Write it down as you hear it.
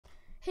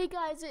Hey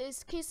guys, it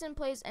is Kason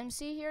Plays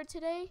MC here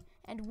today,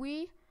 and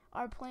we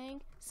are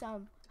playing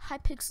some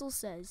Hypixel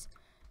Says.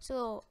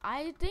 So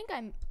I think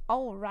I'm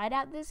alright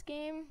at this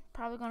game.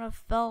 Probably gonna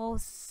fail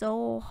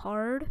so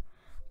hard,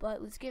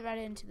 but let's get right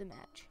into the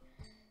match.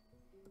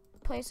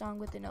 Play a song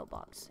with the note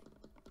box.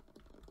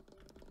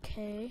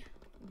 Okay,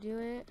 do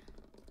it.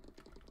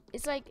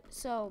 It's like,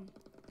 so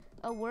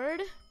a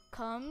word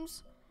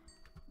comes.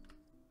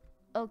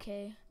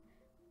 Okay,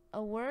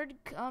 a word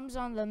comes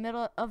on the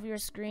middle of your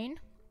screen.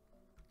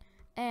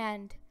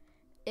 And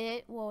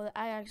it, well,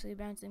 I actually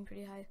bouncing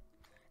pretty high.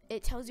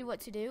 It tells you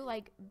what to do,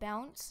 like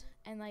bounce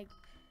and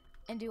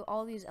do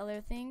all these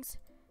other things.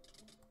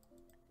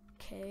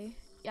 Okay,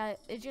 yeah,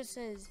 it just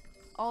says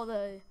all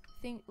the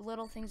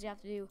little things you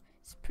have to do.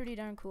 It's pretty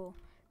darn cool.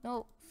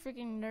 No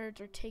freaking nerds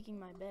are taking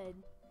my bed.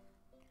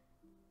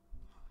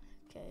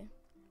 Okay,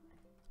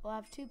 we'll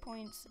have 2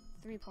 points,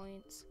 3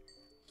 points.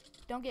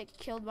 Don't get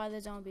killed by the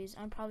zombies.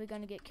 I'm probably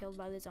gonna get killed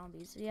by the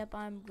zombies. Yep,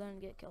 I'm gonna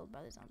get killed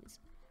by the zombies.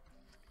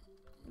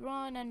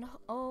 Run, and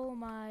oh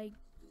my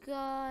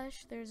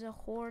gosh, there's a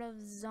horde of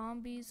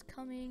zombies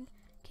coming.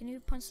 Can you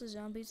punch the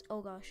zombies?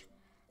 Oh gosh,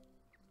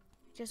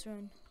 just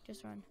run,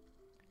 just run.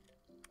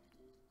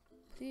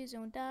 Please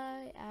don't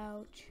die.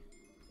 Ouch.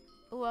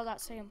 Oh, I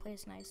got second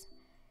place. Nice.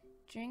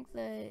 Drink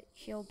the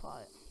heal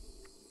pot.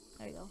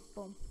 There you go.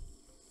 Boom.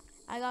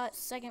 I got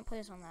second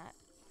place on that.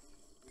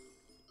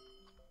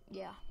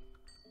 Yeah.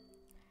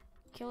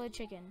 Kill a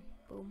chicken.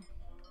 Boom.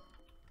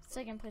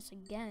 Second place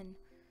again.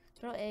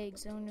 Throw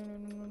eggs. Oh, no, no,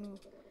 no, no, no.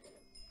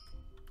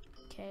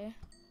 Okay.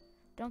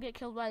 Don't get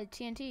killed by the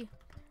TNT.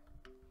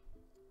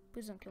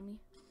 Please don't kill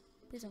me.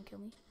 Please don't kill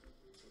me.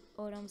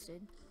 Oh, it almost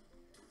did.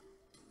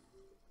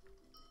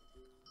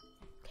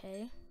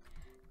 Okay.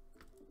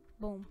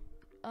 Boom.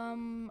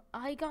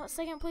 I got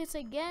second place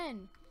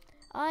again.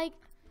 I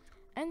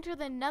enter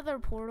the nether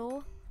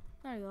portal.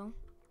 There you go.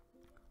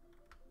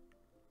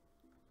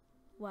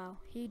 Wow,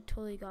 he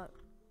totally got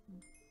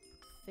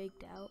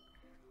faked out.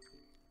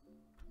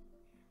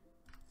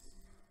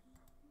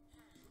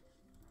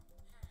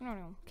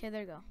 No. Okay,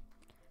 there you go.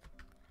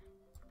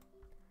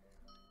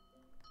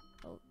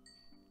 Oh,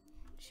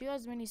 she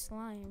has many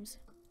slimes.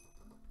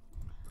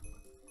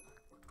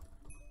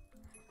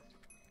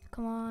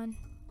 Come on.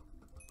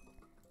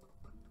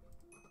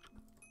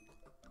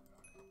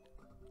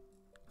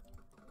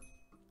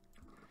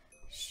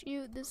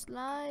 Shoot the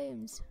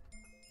slimes.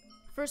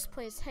 First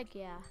place, heck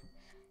yeah.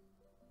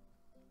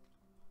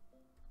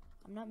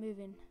 I'm not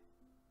moving.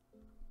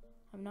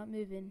 I'm not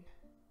moving.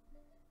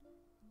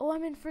 Oh,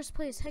 I'm in first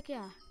place. Heck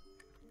yeah.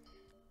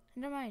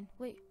 Never mind.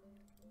 Wait.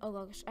 Oh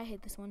gosh, I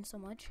hate this one so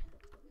much.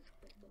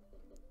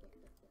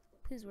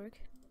 Please work.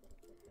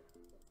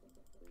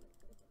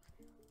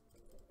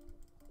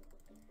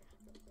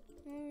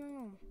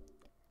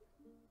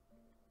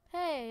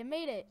 Hey, I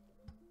made it.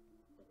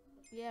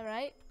 Yeah,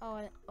 right?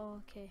 Oh,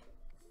 okay.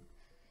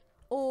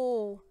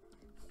 Oh,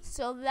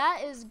 so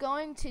that is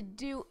going to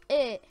do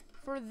it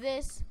for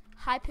this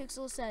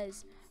Hypixel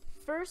Says.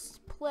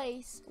 First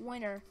place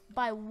winner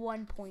by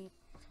 1 point.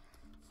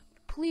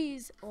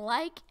 Please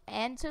like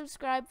and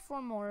subscribe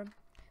for more.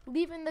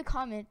 Leave in the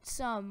comments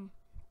some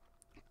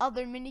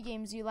other mini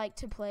games you like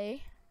to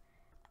play.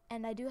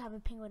 And I do have a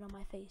penguin on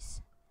my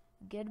face.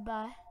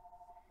 Goodbye.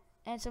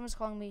 And someone's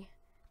calling me.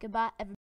 Goodbye, everybody.